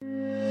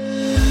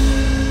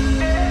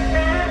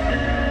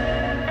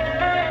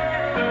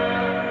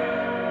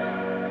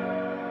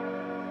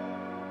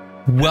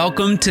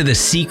Welcome to the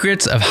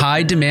Secrets of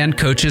High Demand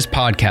Coaches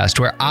podcast,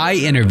 where I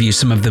interview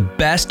some of the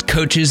best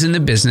coaches in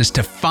the business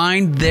to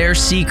find their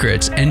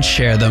secrets and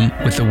share them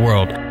with the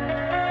world.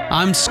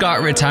 I'm Scott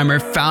Ritzheimer,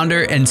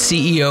 founder and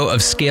CEO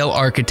of Scale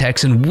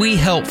Architects, and we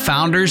help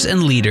founders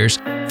and leaders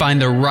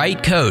find the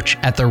right coach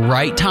at the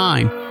right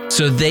time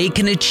so they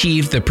can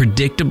achieve the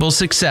predictable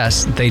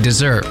success they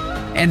deserve.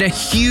 And a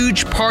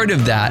huge part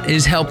of that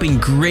is helping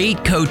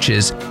great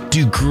coaches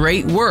do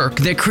great work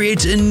that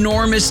creates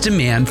enormous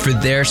demand for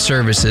their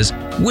services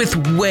with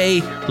way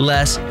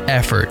less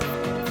effort.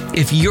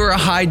 If you're a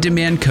high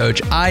demand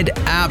coach, I'd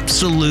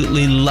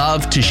absolutely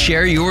love to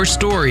share your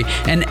story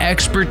and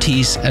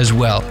expertise as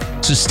well.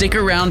 So stick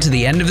around to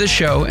the end of the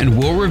show and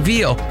we'll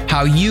reveal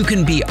how you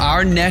can be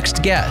our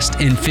next guest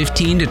in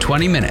 15 to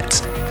 20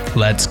 minutes.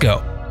 Let's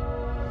go.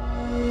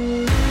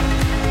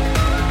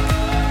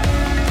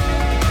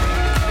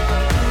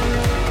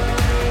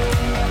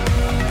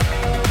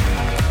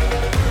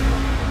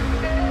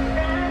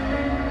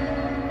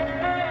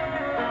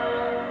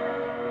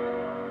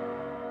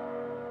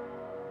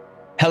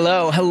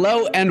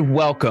 Hello, and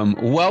welcome.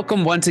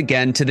 Welcome once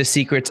again to the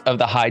Secrets of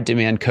the High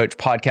Demand Coach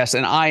podcast.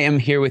 And I am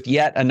here with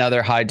yet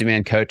another high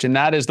demand coach, and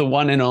that is the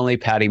one and only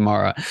Patti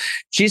Mara.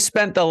 She's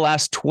spent the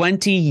last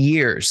 20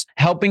 years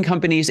helping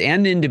companies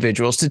and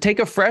individuals to take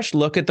a fresh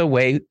look at the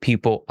way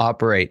people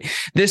operate.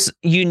 This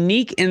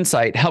unique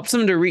insight helps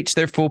them to reach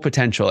their full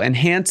potential,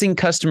 enhancing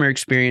customer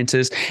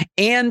experiences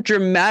and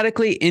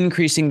dramatically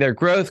increasing their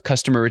growth,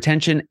 customer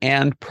retention,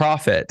 and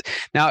profit.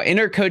 Now, in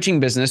her coaching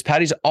business,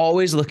 Patti's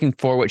always looking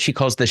for what she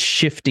calls the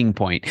shifting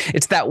point.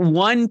 It's that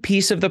one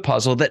piece of the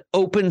puzzle that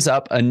opens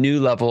up a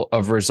new level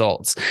of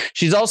results.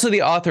 She's also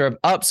the author of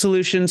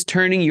UpSolutions,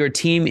 Turning Your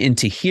Team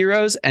into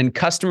Heroes and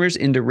Customers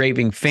into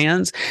Raving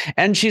Fans.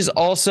 And she's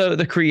also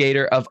the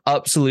creator of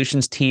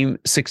UpSolutions Team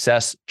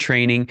Success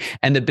Training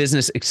and the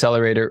Business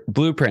Accelerator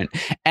Blueprint.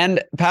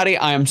 And Patti,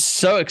 I am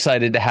so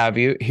excited to have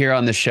you here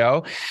on the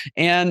show.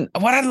 And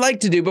what I'd like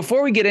to do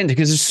before we get into,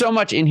 because there's so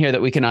much in here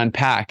that we can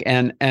unpack,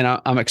 and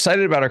I'm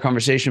excited about our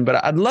conversation,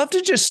 but I'd love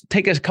to just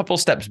take a couple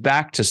steps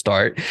back to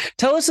start.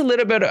 Tell us a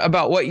little bit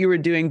about what you were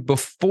doing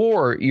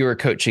before you were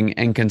coaching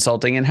and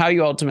consulting and how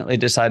you ultimately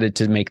decided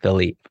to make the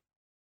leap.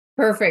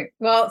 Perfect.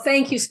 Well,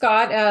 thank you,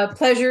 Scott.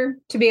 Pleasure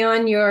to be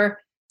on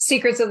your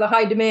Secrets of the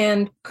High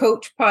Demand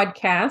Coach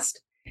podcast.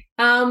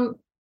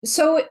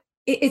 So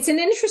it's an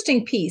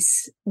interesting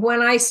piece.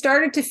 When I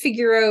started to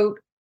figure out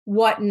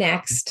what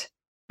next,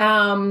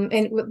 and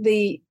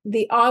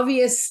the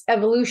obvious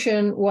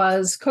evolution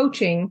was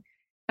coaching.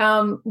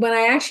 When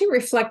I actually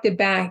reflected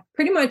back,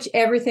 pretty much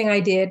everything I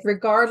did,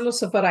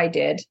 regardless of what I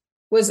did,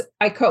 was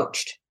I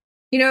coached.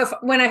 You know,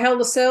 when I held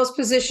a sales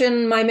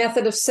position, my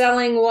method of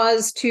selling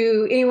was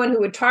to anyone who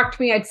would talk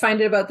to me, I'd find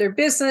out about their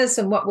business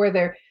and what were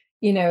their,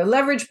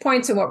 leverage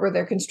points and what were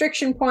their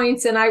constriction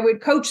points, and I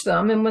would coach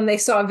them. And when they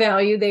saw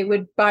value, they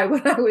would buy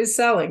what I was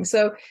selling.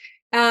 So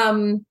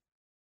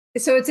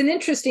it's an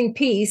interesting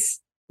piece.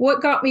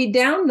 What got me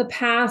down the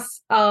path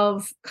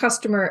of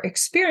customer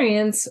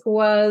experience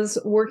was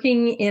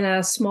working in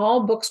a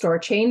small bookstore,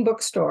 chain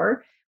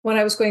bookstore, when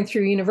I was going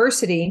through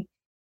university.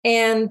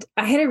 And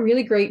I had a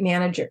really great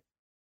manager.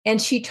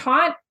 And she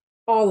taught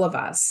all of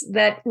us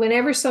that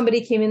whenever somebody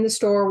came in the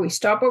store, we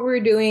stopped what we were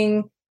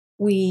doing.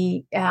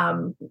 We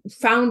found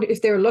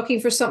if they were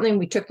looking for something,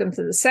 we took them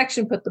to the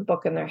section, put the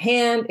book in their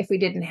hand. If we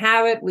didn't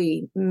have it,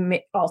 we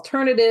made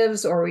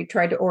alternatives or we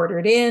tried to order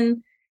it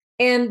in.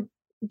 And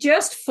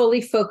just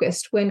fully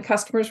focused when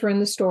customers were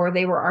in the store.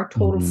 They were our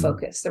total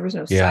focus. There was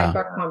no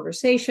sidebar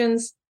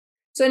conversations.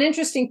 So an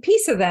interesting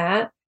piece of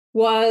that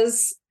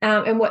was,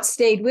 and what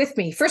stayed with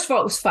me, first of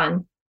all, it was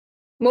fun.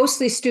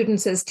 Mostly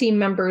students as team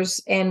members,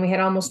 and we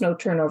had almost no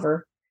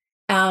turnover.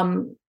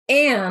 And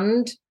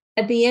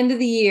at the end of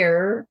the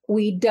year,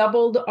 we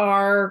doubled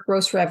our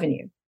gross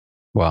revenue.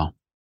 Wow.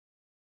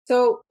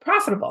 So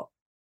profitable.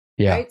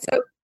 Yeah. Right.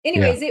 So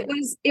anyways,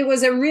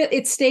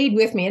 it stayed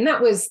with me. And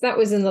that was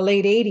in the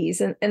late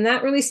 80s. And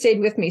that really stayed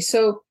with me.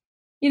 So,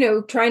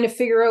 trying to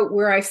figure out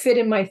where I fit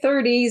in my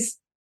 30s.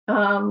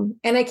 And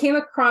I came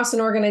across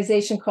an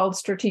organization called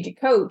Strategic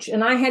Coach.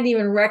 And I hadn't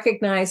even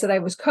recognized that I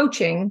was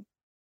coaching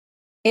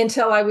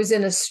until I was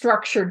in a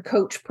structured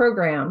coach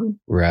program.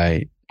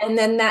 Right. And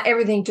then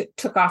everything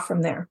took off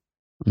from there.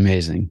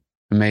 Amazing.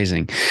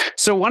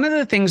 So one of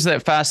the things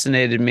that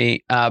fascinated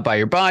me by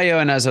your bio,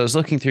 and as I was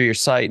looking through your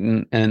site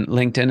and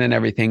LinkedIn and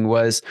everything,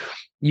 was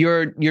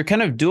your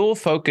kind of dual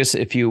focus,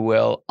 if you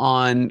will,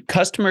 on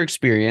customer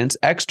experience,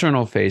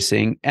 external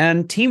facing,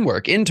 and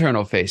teamwork,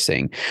 internal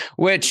facing,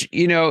 which,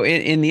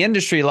 in the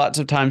industry, lots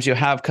of times you'll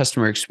have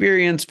customer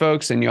experience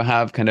folks and you'll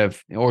have kind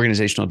of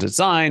organizational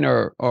design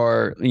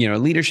or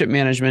leadership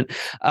management.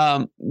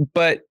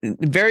 But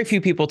very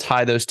few people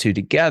tie those two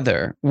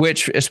together,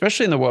 which,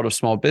 especially in the world of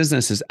small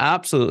business, is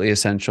absolutely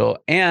essential.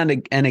 And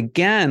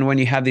again, when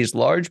you have these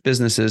large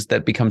businesses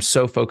that become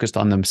so focused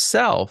on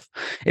themselves,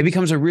 it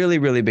becomes a really,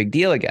 really big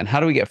deal again. How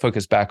do we get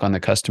focused back on the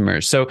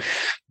customers? So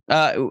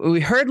we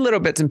heard little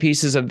bits and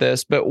pieces of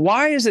this, but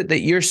why is it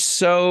that you're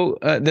so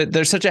that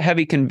there's such a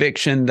heavy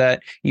conviction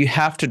that you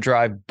have to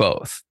drive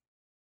both?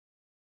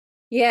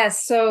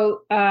 Yes.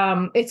 So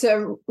it's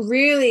a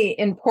really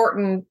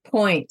important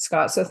point,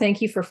 Scott. So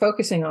thank you for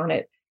focusing on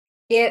it.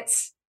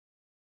 It's,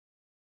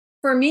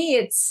 for me,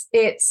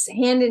 it's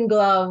hand in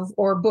glove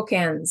or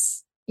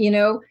bookends.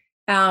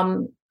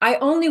 I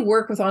only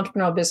work with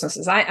entrepreneurial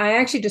businesses. I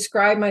actually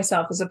describe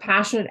myself as a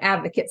passionate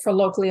advocate for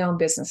locally owned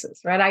businesses,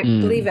 right? I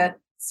believe a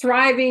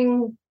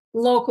thriving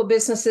local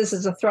businesses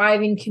is a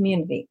thriving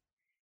community.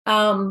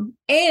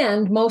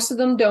 And most of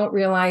them don't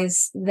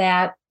realize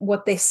that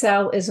what they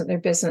sell isn't their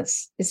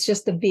business. It's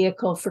just a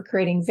vehicle for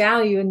creating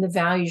value, and the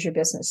value is your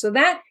business. So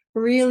that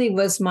really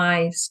was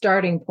my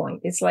starting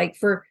point. It's like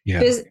for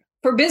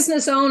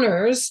business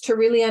owners to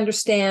really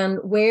understand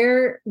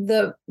where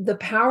the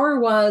power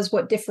was,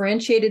 what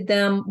differentiated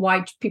them,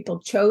 why people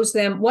chose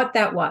them, what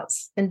that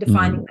was, and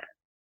defining that.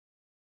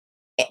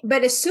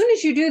 But as soon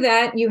as you do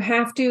that, you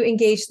have to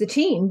engage the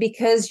team,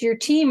 because your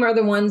team are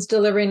the ones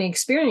delivering the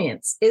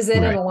experience. Is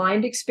it an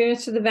aligned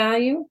experience to the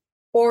value,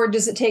 or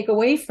does it take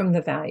away from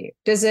the value?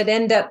 Does it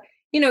end up,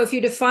 if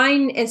you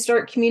define and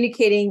start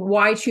communicating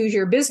why choose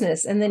your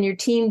business, and then your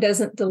team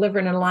doesn't deliver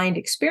an aligned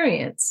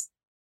experience,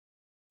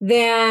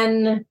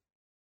 then,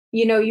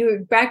 you're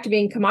back to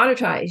being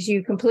commoditized.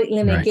 You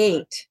completely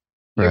negate.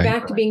 You're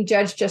back to being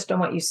judged just on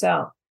what you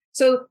sell.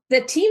 So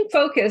the team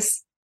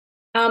focus,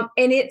 and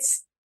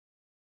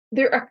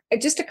there are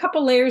just a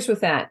couple layers with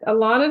that. A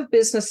lot of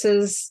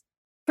businesses,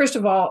 first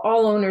of all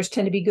owners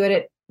tend to be good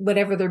at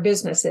whatever their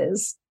business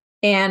is.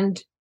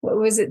 And what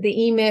was it?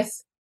 The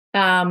E-myth,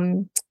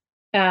 I'm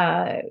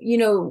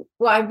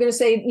going to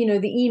say,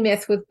 the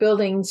E-myth with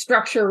building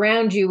structure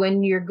around you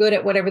when you're good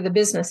at whatever the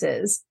business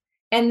is.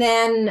 And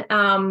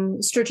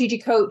then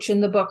strategic coach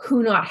in the book,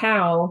 Who Not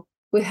How,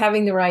 with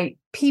having the right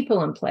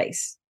people in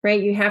place,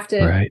 right? You have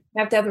to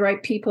have the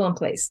right people in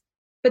place,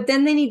 but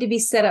then they need to be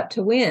set up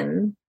to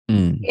win.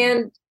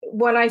 And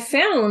what I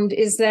found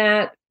is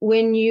that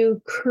when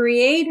you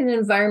create an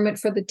environment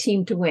for the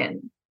team to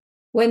win,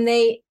 when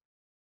they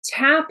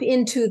tap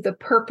into the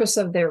purpose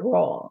of their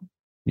role,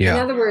 in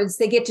other words,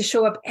 they get to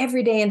show up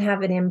every day and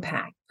have an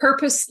impact.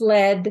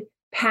 Purpose-led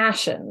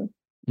passion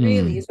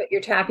really is what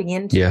you're tapping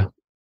into. Yeah.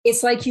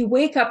 It's like you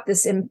wake up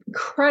this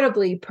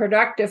incredibly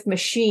productive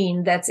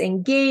machine that's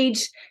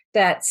engaged,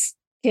 that's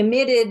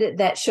committed,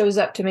 that shows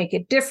up to make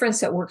a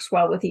difference, that works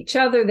well with each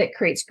other, that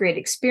creates great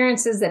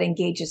experiences, that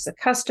engages the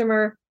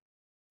customer.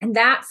 And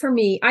that, for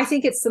me, I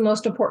think it's the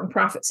most important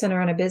profit center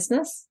in a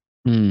business.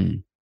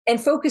 And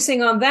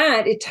focusing on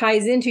that, it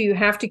ties into, you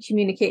have to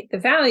communicate the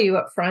value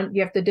up front.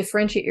 You have to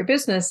differentiate your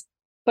business,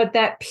 but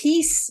that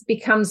piece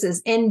becomes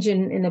this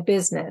engine in a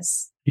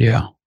business.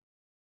 Yeah.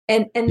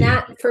 And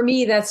that, for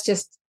me, that's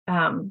just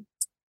fun.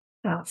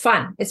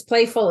 It's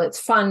playful. It's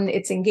fun.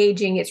 It's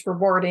engaging. It's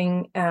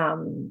rewarding.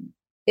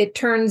 It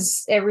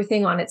turns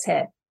everything on its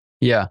head.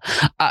 Yeah.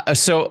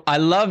 So I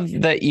love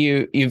that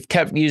you've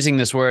kept using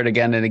this word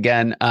again and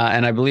again,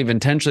 and I believe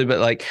intentionally, but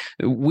like,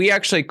 we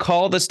actually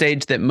call the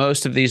stage that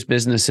most of these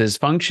businesses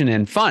function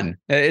in fun.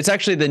 It's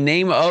actually the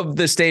name of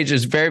the stage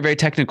is very, very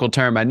technical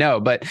term, I know,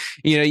 but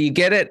you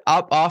get it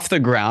up off the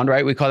ground,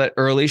 right? We call it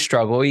early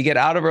struggle. You get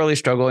out of early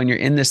struggle and you're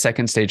in the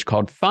second stage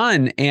called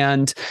fun.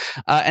 And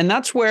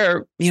that's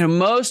where,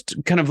 most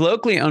kind of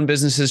locally owned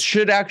businesses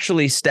should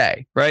actually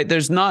stay, right?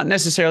 There's not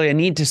necessarily a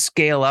need to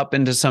scale up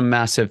into some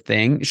massive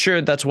thing. Sure,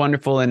 that's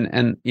wonderful,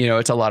 and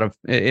it's a lot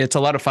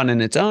of fun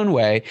in its own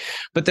way,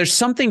 but there's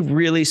something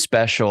really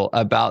special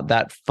about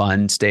that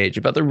fun stage,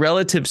 about the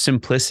relative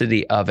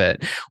simplicity of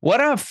it. What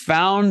I've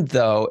found,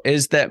 though,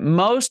 is that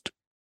most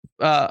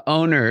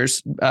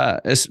owners,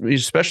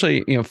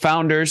 especially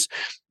founders,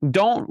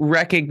 don't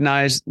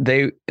recognize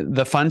the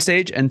fun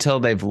stage until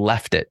they've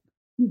left it.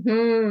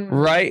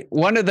 Right.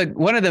 One of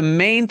the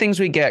main things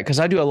we get, because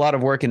I do a lot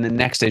of work in the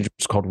next stage, which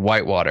is called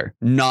whitewater,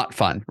 not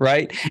fun.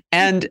 Right.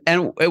 And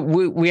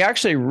we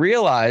actually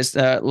realized,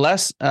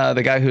 Les,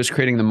 the guy who was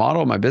creating the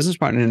model, my business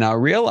partner now,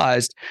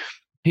 realized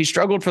he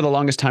struggled for the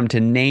longest time to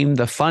name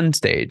the fun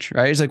stage.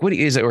 Right. He's like, what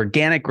is it?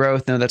 Organic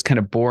growth? No, that's kind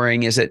of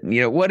boring. Is it,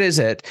 what is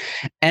it?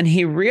 And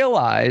he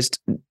realized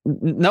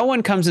no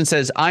one comes and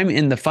says, I'm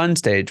in the fun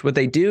stage. What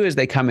they do is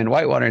they come in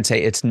whitewater and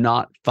say, it's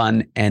not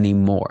fun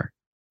anymore.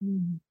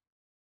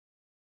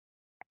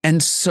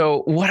 And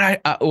so what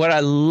I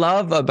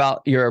love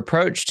about your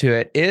approach to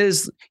it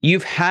is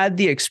you've had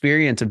the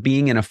experience of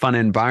being in a fun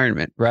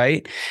environment,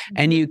 right?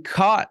 And you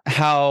caught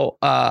how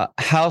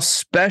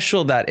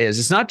special that is.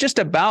 It's not just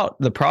about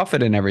the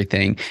profit and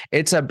everything.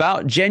 It's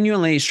about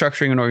genuinely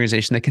structuring an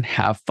organization that can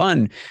have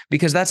fun,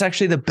 because that's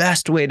actually the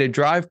best way to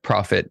drive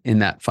profit in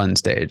that fun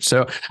stage.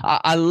 So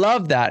I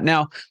love that.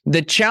 Now,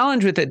 the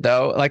challenge with it,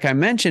 though, like I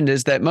mentioned,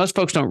 is that most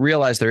folks don't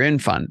realize they're in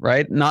fun,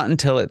 right? Not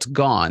until it's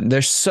gone.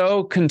 They're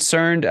so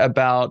concerned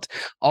about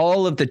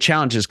all of the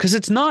challenges, because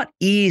it's not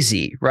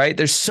easy, right?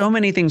 There's so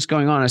many things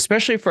going on,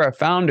 especially for a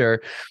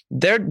founder.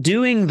 They're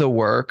doing the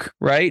work,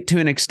 right, to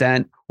an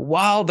extent,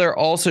 while they're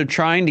also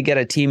trying to get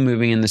a team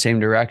moving in the same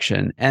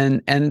direction.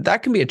 And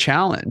that can be a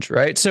challenge,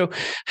 right? So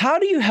how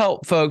do you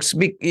help folks?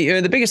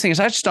 The biggest thing is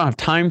I just don't have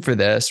time for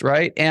this,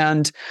 right?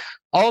 And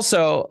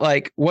also,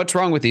 like, what's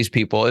wrong with these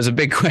people is a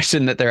big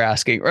question that they're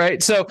asking,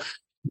 right? So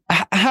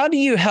how do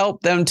you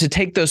help them to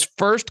take those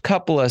first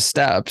couple of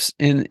steps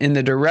in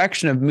the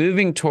direction of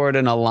moving toward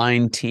an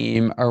aligned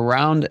team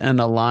around an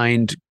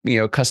aligned,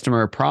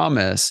 customer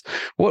promise?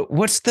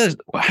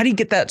 How do you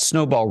get that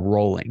snowball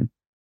rolling?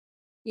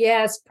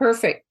 Yes,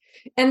 perfect.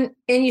 And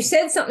you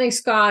said something,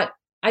 Scott,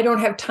 I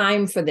don't have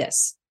time for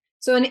this.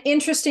 So an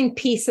interesting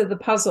piece of the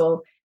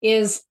puzzle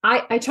is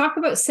I talk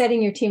about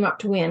setting your team up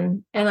to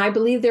win, and I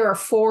believe there are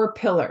 4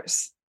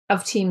 pillars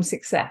of team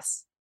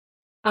success.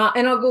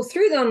 And I'll go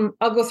through them.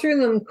 I'll go through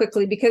them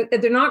quickly because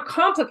they're not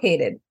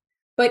complicated,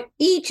 but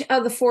each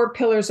of the 4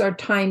 pillars are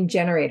time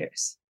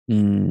generators.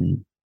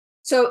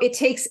 So it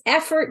takes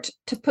effort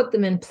to put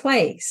them in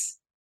place.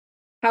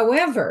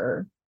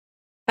 However,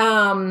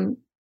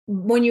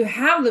 when you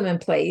have them in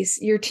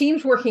place, your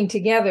team's working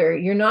together.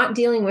 You're not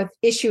dealing with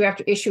issue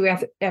after issue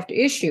after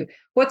issue.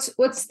 What's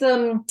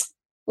the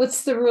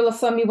rule of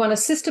thumb? You want to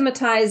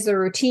systematize the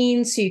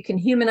routine so you can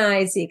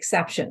humanize the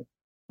exception.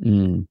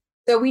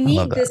 So we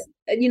need this,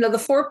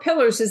 the 4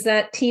 pillars is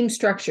that team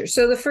structure.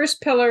 So the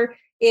first pillar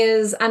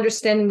is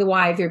understanding the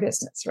why of your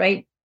business,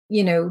 right?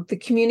 The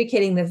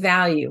communicating the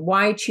value,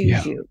 why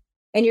choose you?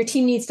 And your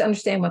team needs to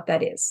understand what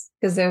that is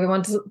because they're the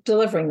ones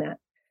delivering that.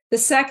 The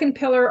second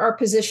pillar are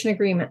position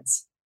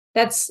agreements.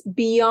 That's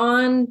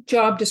beyond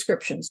job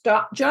descriptions.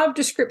 Job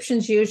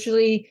descriptions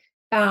usually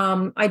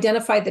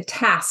identify the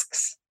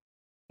tasks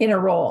in a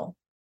role.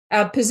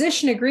 A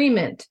position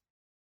agreement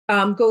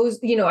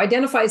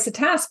identifies the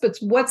task, but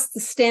what's the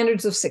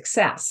standards of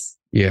success?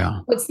 Yeah.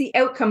 What's the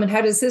outcome and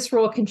how does this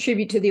role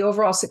contribute to the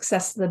overall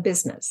success of the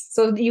business?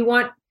 So you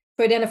want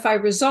to identify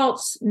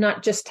results,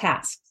 not just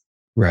tasks.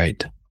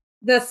 Right.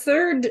 The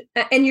third,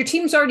 and your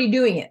team's already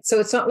doing it. So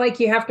it's not like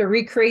you have to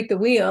recreate the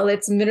wheel.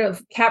 It's a minute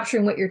of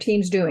capturing what your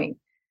team's doing.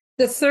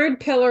 The third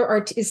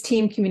pillar is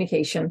team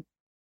communication.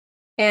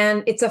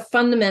 And it's a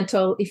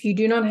fundamental. If you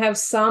do not have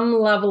some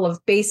level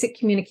of basic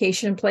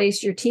communication in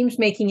place, your team's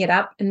making it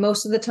up. And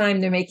most of the time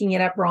they're making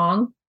it up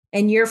wrong.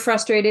 And you're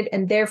frustrated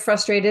and they're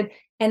frustrated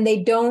and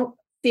they don't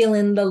feel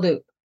in the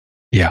loop.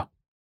 Yeah.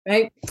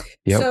 Right.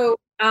 Yep. So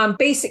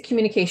basic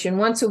communication,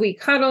 once a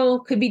week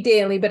huddle, could be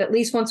daily, but at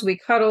least once a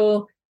week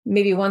huddle,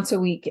 maybe once a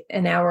week,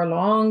 an hour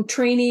long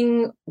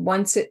training,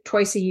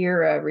 twice a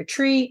year, a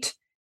retreat.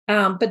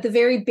 But the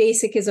very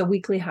basic is a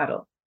weekly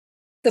huddle.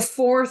 The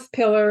fourth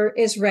pillar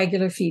is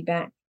regular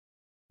feedback.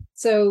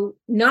 So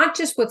not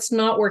just what's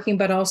not working,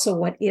 but also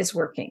what is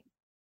working.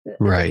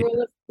 Right.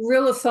 The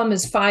rule of thumb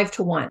is 5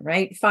 to 1,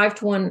 right? 5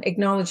 to 1,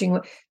 acknowledging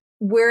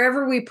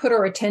wherever we put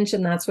our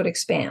attention, that's what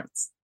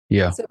expands.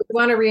 Yeah. So we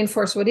want to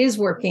reinforce what is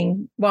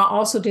working while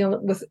also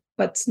dealing with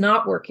what's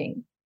not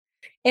working.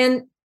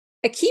 And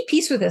a key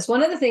piece with this,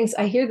 one of the things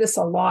I hear this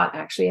a lot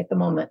actually at the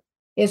moment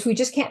is we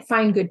just can't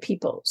find good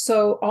people.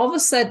 So all of a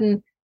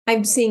sudden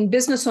I'm seeing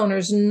business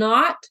owners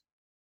not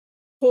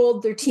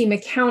hold their team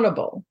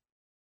accountable,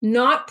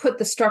 not put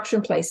the structure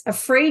in place,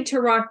 afraid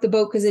to rock the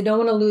boat because they don't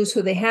want to lose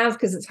who they have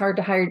because it's hard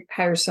to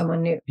hire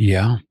someone new.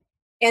 Yeah.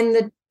 And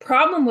the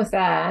problem with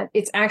that,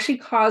 it's actually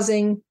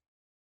causing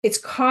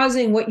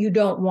what you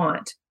don't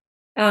want.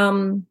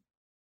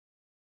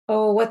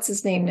 What's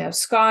his name now?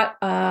 Scott.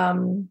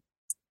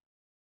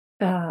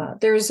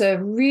 There's a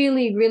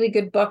really, really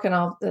good book, and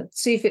I'll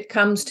see if it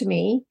comes to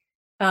me.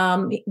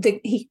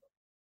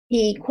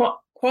 He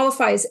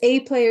qualifies A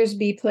players,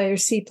 B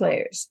players, C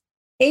players.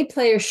 A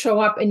players show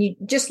up and you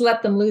just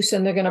let them loose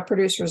and they're going to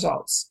produce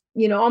results.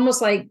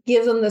 Almost like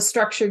give them the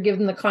structure, give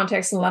them the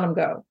context and let them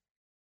go.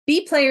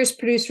 B players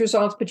produce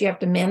results, but you have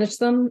to manage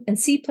them. And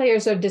C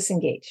players are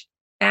disengaged,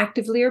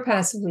 actively or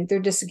passively. They're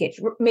disengaged.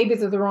 Maybe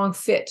they're the wrong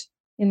fit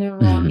in the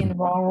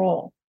wrong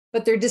role,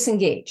 but they're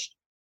disengaged.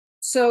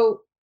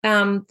 So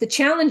the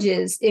challenge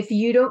is if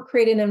you don't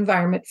create an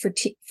environment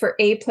for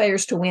A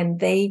players to win,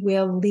 they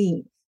will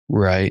leave.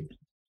 Right.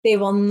 They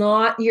will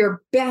not,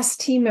 your best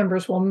team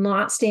members will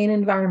not stay in an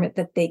environment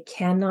that they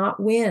cannot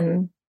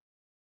win.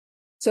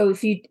 So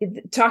if you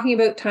talking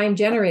about time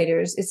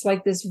generators, it's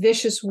like this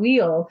vicious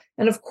wheel.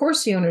 And of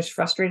course the owner's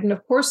frustrated and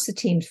of course the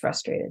team's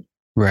frustrated.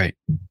 Right.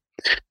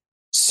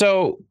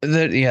 So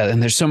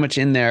and there's so much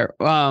in there.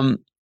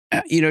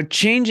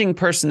 Changing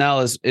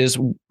personnel is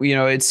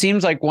it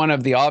seems like one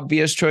of the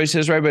obvious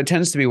choices, right? But it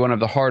tends to be one of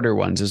the harder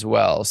ones as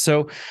well.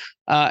 So,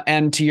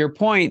 and to your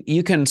point,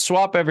 you can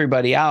swap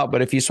everybody out,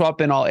 but if you swap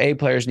in all A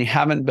players and you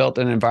haven't built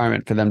an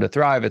environment for them to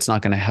thrive, it's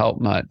not going to help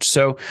much.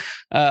 So,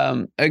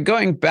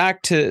 going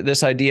back to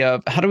this idea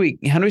of how do we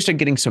start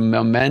getting some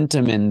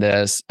momentum in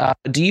this?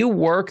 Do you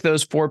work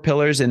those 4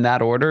 pillars in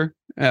that order,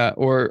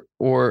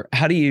 or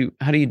how do you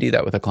do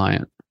that with a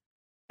client?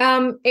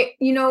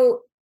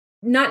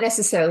 Not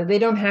necessarily. They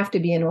don't have to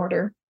be in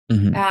order.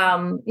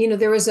 Mm-hmm.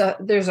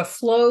 There's a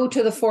flow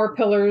to the 4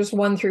 pillars,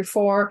 1 through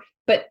 4.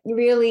 But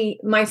really,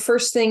 my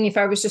first thing, if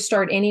I was to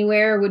start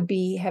anywhere, would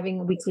be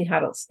having weekly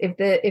huddles.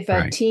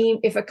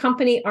 If a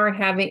company aren't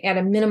having at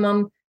a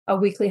minimum a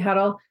weekly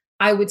huddle,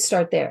 I would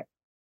start there.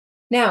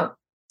 Now,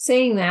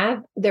 saying that,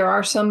 there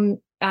are some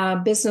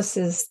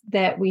businesses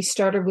that we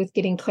started with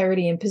getting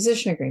clarity in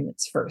position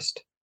agreements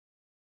first.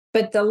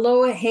 But the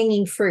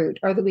low-hanging fruit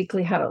are the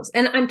weekly huddles.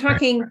 And I'm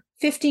talking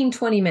 15,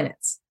 20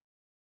 minutes.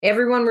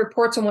 Everyone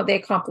reports on what they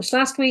accomplished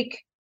last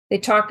week. They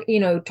talk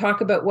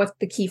about what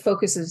the key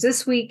focus is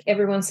this week.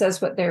 Everyone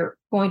says what they're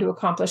going to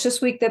accomplish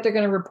this week that they're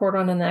going to report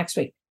on in the next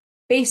week.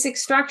 Basic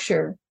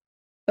structure,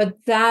 but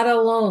that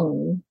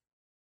alone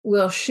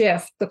will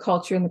shift the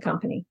culture in the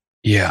company.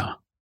 Yeah.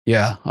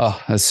 Yeah. Oh,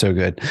 that's so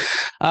good.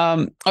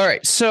 All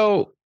right.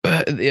 So,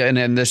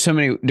 and there's so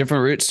many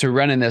different routes to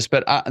running this,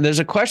 but there's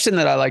a question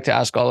that I like to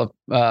ask all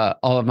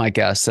of my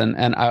guests, and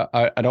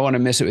I don't want to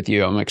miss it with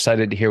you. I'm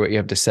excited to hear what you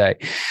have to say,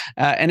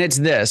 and it's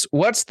this: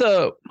 what's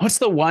the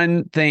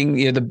one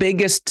thing, the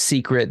biggest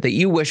secret that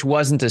you wish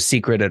wasn't a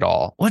secret at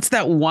all? What's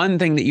that one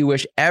thing that you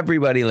wish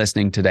everybody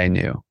listening today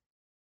knew?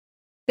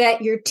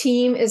 That your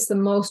team is the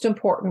most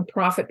important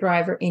profit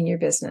driver in your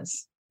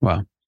business.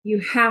 Wow.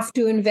 You have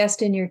to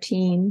invest in your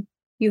team.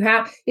 You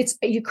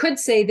could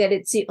say that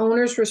it's the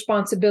owner's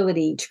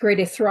responsibility to create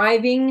a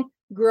thriving,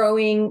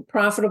 growing,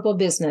 profitable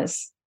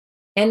business.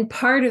 And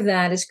part of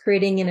that is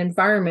creating an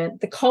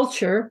environment, the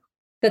culture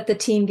that the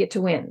team get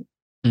to win.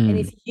 And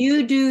if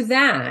you do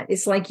that,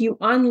 it's like you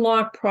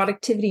unlock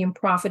productivity and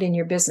profit in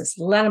your business.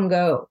 Let them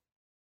go.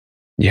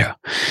 Yeah.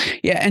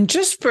 Yeah. And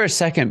just for a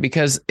second,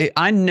 because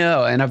I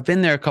know, and I've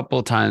been there a couple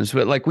of times,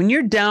 but like when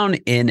you're down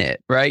in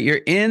it, right,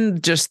 you're in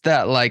just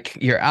that, like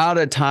you're out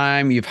of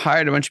time, you've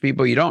hired a bunch of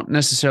people, you don't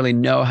necessarily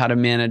know how to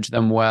manage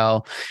them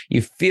well.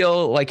 You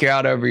feel like you're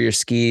out over your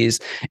skis.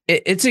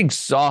 It's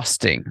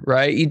exhausting,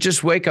 right? You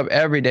just wake up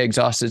every day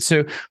exhausted.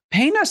 So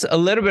paint us a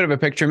little bit of a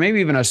picture, maybe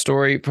even a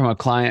story from a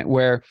client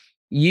where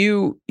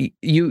you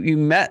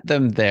met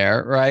them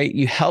there, right?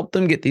 You helped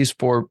them get these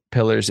 4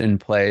 pillars in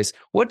place.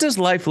 What does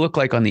life look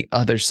like on the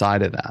other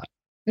side of that?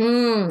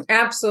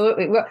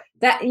 Absolutely. Well,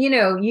 that,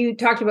 you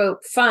talked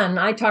about fun.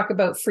 I talk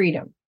about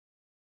freedom,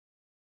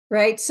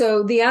 right?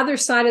 So the other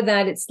side of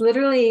that, it's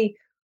literally,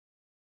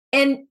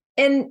 and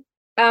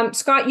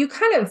Scott, you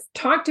kind of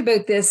talked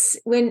about this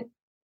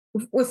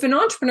if an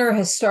entrepreneur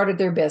has started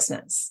their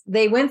business,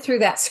 they went through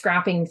that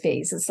scrapping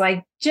phase. It's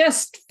like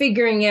just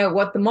figuring out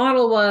what the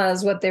model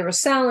was, what they were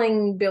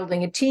selling,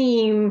 building a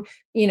team,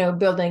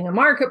 building a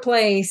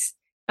marketplace,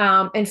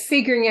 and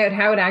figuring out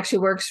how it actually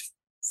works.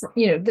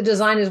 The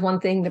design is one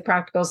thing, the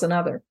practical is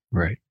another.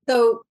 Right.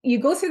 So you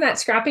go through that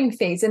scrapping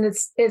phase, and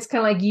it's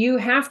kind of like you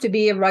have to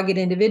be a rugged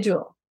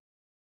individual,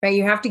 right?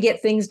 You have to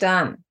get things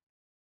done.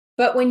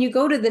 But when you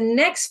go to the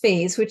next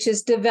phase, which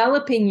is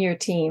developing your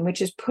team,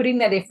 which is putting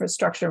that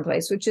infrastructure in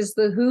place, which is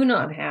the who,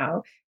 not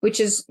how, which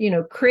is,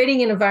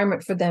 creating an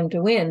environment for them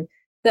to win.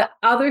 The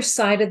other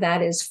side of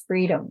that is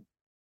freedom.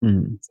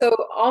 So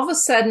all of a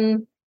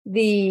sudden,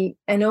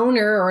 an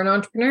owner or an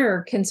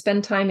entrepreneur can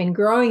spend time in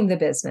growing the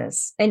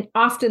business. And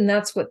often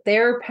that's what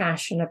they're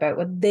passionate about,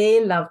 what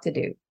they love to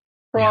do.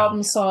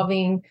 Problem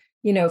solving,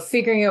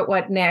 figuring out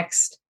what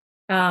next.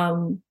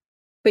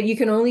 But you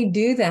can only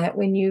do that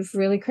when you've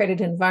really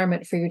created an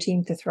environment for your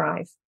team to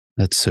thrive.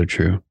 That's so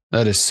true.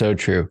 That is so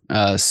true.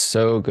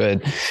 So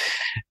good.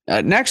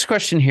 Next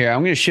question here.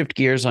 I'm going to shift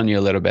gears on you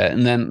a little bit,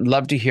 and then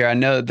love to hear. I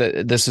know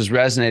that this is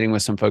resonating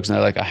with some folks, and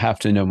they're like, I have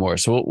to know more.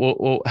 So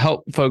we'll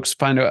help folks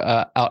find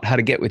out how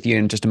to get with you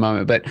in just a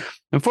moment. But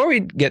before we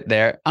get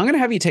there, I'm going to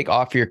have you take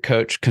off your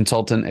coach,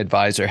 consultant,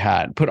 advisor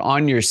hat, put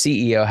on your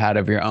CEO hat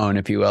of your own,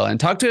 if you will, and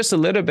talk to us a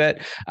little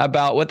bit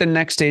about what the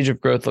next stage of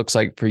growth looks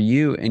like for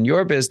you and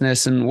your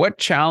business, and what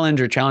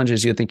challenge or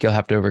challenges you think you'll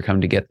have to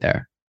overcome to get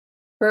there.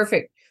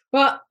 Perfect.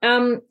 Well,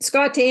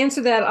 Scott, to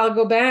answer that, I'll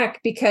go back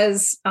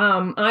because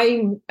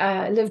I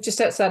live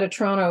just outside of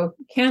Toronto,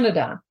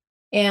 Canada,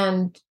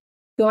 and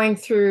going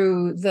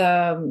through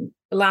the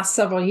last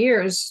several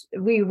years,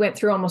 we went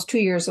through almost 2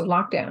 years of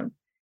lockdown.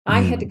 I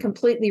had to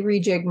completely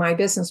rejig my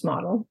business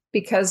model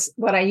because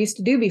what I used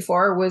to do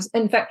before was,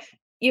 in fact,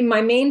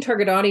 my main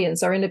target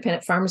audience are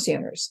independent pharmacy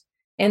owners.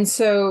 And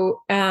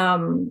so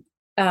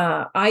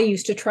I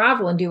used to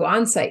travel and do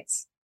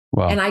on-sites,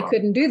 and I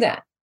couldn't do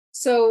that.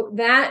 So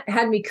that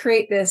had me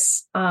create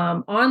this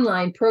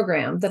online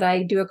program that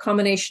I do a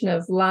combination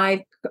of live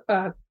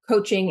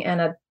coaching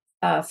and a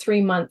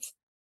 3-month,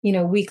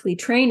 weekly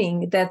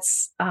training.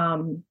 That's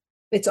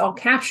it's all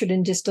captured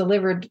and just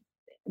delivered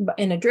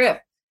in a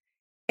drip.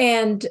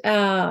 And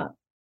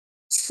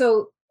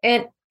so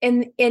yet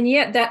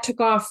that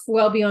took off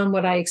well beyond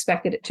what I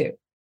expected it to.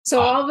 So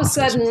all of a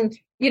sudden,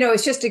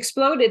 it's just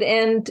exploded.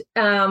 And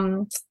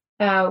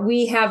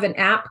we have an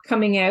app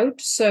coming out.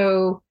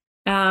 So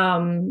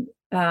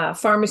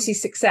Pharmacy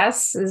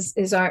Success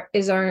is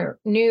our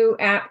new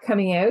app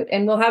coming out,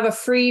 and we'll have a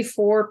free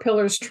 4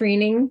 pillars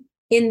training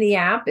in the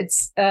app.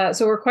 It's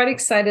so we're quite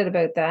excited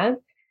about that.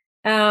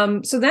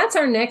 So that's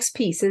our next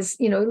piece is,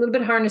 a little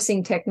bit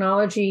harnessing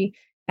technology,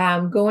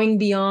 going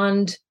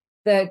beyond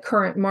the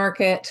current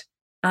market,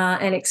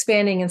 and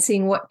expanding and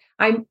seeing what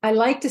I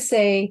like to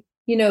say,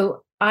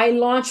 I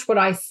launched what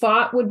I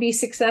thought would be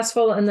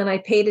successful, and then I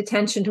paid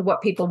attention to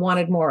what people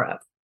wanted more of.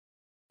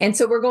 And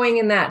so we're going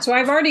in that. So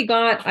I've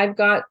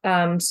got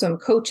some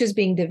coaches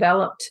being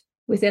developed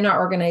within our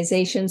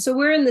organization. So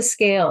we're in the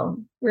scale.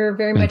 We're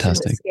very much in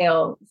the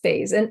scale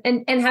phase and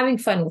having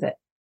fun with it.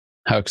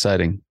 How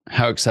exciting.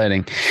 How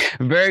exciting.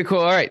 Very cool.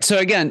 All right. So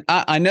again,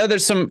 I know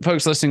there's some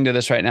folks listening to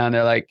this right now and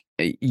they're like,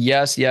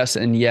 yes, yes,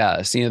 and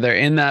yes. They're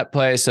in that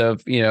place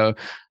of,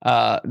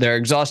 they're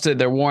exhausted,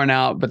 they're worn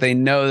out, but they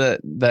know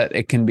that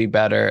it can be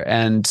better.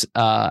 And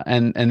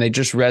they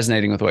just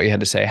resonating with what you had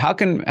to say. How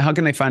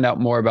can they find out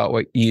more about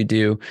what you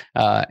do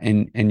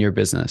in your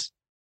business?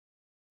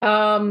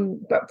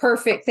 But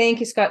perfect.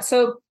 Thank you, Scott.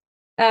 So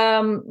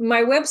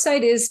my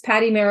website is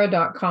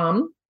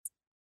pattymara.com.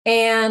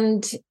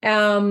 And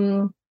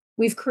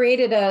we've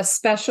created a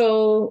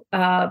special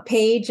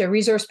page, a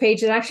resource page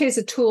that actually is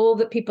a tool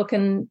that people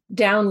can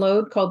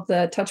download called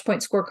the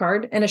Touchpoint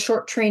Scorecard, and a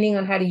short training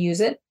on how to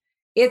use it.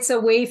 It's a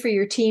way for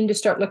your team to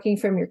start looking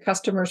from your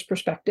customer's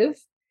perspective.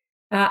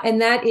 And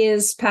that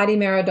is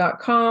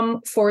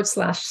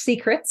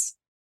pattymara.com/secrets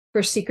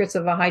for secrets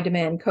of a high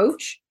demand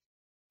coach.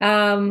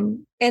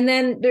 And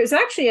then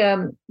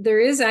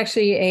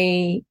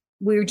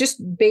we're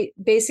just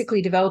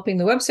basically developing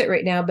the website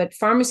right now, but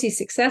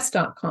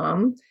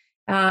pharmacysuccess.com.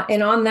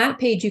 And on that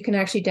page, you can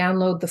actually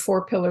download the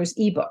 4 Pillars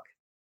ebook.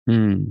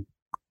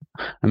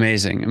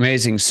 Amazing.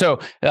 Amazing. So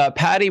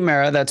Patti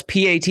Mara, that's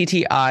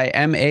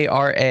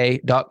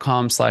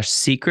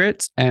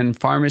PATTIMARA.com/secrets, and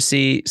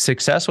Pharmacy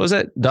Success, was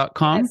it?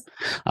 .com? Yes.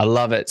 I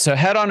love it. So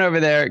head on over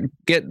there,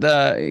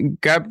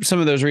 grab some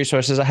of those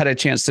resources. I had a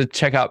chance to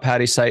check out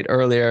Patti's site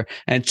earlier,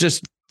 and it's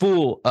just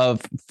full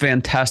of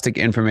fantastic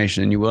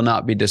information, and you will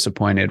not be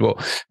disappointed. Well,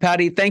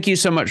 Patti, thank you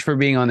so much for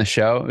being on the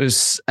show. It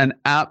was an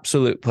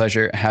absolute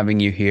pleasure having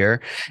you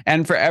here.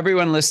 And for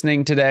everyone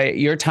listening today,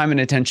 your time and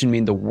attention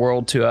mean the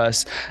world to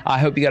us. I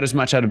hope you got as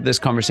much out of this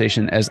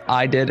conversation as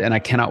I did, and I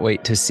cannot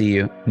wait to see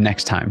you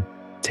next time.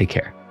 Take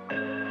care.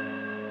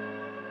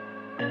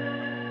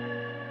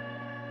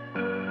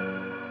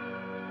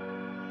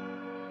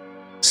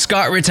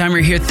 Scott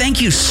Ritzheimer here. Thank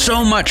you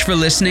so much for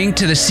listening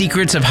to the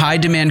Secrets of High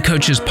Demand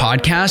Coaches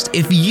podcast.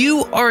 If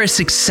you are a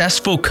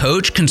successful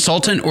coach,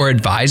 consultant, or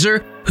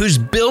advisor who's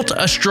built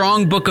a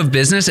strong book of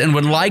business and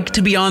would like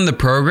to be on the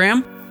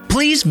program,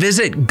 please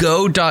visit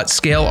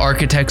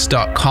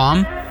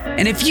go.scalearchitects.com.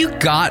 And if you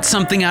got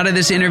something out of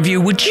this interview,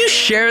 would you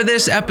share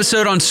this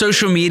episode on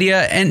social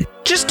media and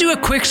just do a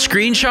quick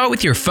screenshot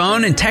with your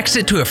phone and text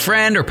it to a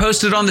friend or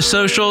post it on the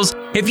socials?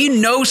 If you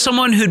know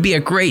someone who'd be a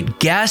great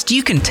guest,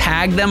 you can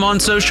tag them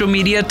on social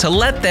media to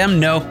let them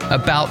know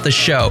about the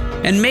show.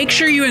 And make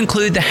sure you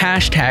include the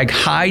hashtag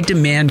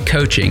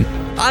 #HighDemandCoaching.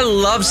 I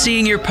love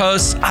seeing your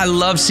posts. I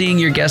love seeing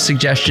your guest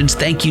suggestions.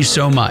 Thank you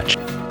so much.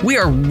 We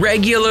are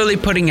regularly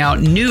putting out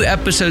new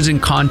episodes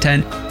and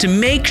content. To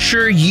make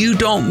sure you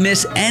don't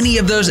miss any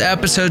of those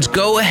episodes,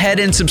 go ahead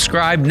and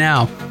subscribe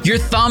now. Your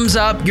thumbs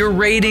up, your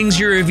ratings,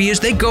 your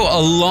reviews, they go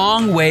a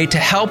long way to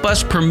help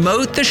us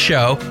promote the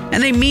show,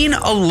 and they mean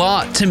a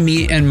lot to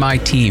me and my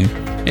team.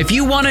 If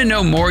you want to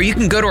know more, you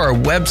can go to our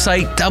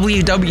website,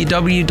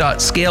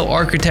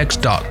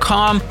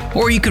 www.scalearchitects.com,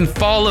 or you can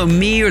follow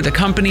me or the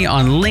company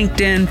on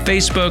LinkedIn,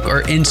 Facebook,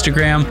 or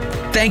Instagram.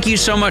 Thank you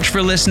so much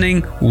for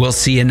listening. We'll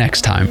see you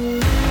next time.